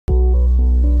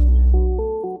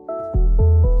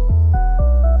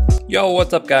Yo,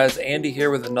 what's up guys? Andy here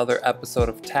with another episode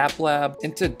of TapLab,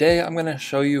 and today I'm going to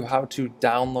show you how to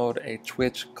download a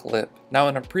Twitch clip. Now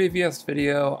in a previous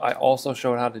video I also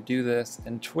showed how to do this,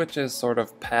 and Twitch is sort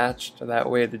of patched that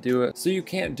way to do it, so you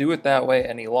can't do it that way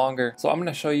any longer. So I'm going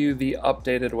to show you the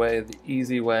updated way, the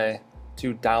easy way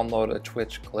to download a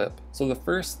Twitch clip. So the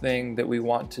first thing that we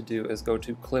want to do is go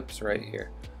to clips right here.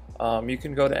 You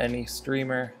can go to any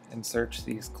streamer and search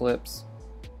these clips.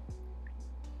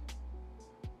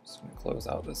 Just gonna close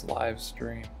out this live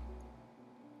stream.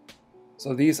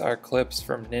 So these are clips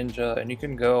from Ninja, and you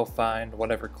can go find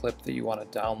whatever clip that you want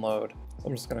to download. So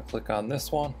I'm just gonna click on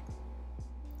this one,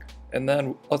 and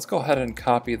then let's go ahead and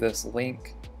copy this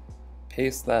link,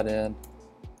 paste that in.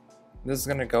 This is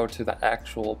gonna go to the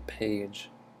actual page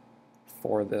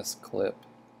for this clip.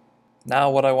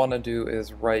 Now what I want to do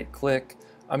is right click.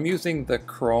 I'm using the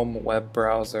Chrome web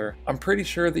browser. I'm pretty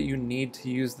sure that you need to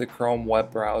use the Chrome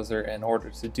web browser in order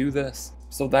to do this,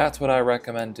 so that's what I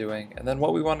recommend doing. And then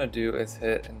what we want to do is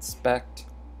hit inspect.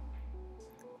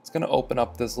 It's going to open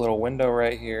up this little window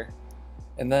right here,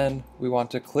 and then we want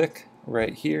to click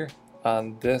right here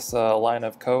on this line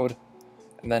of code,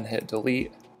 and then hit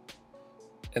delete,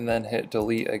 and then hit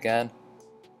delete again,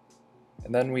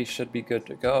 and then we should be good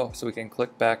to go. So we can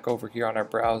click back over here on our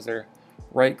browser,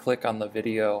 right click on the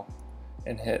video,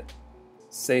 and hit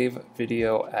save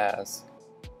video as.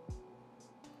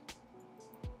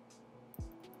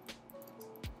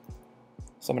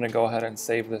 So I'm going to go ahead and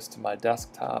save this to my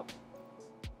desktop.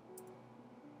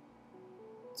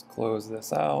 Let's close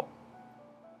this out.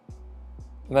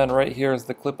 And then right here is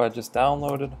the clip I just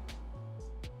downloaded.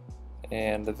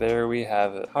 And there we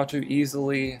have it. How to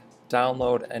easily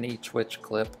download any Twitch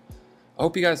clip. I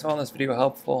hope you guys found this video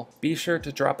helpful. Be sure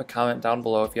to drop a comment down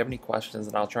below if you have any questions,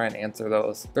 and I'll try and answer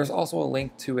those. There's also a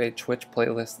link to a Twitch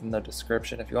playlist in the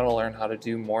description if you want to learn how to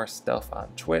do more stuff on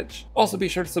Twitch. Also be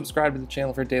sure to subscribe to the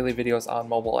channel for daily videos on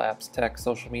mobile apps, tech,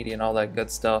 social media, and all that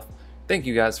good stuff. Thank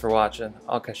you guys for watching.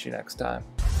 I'll catch you next time.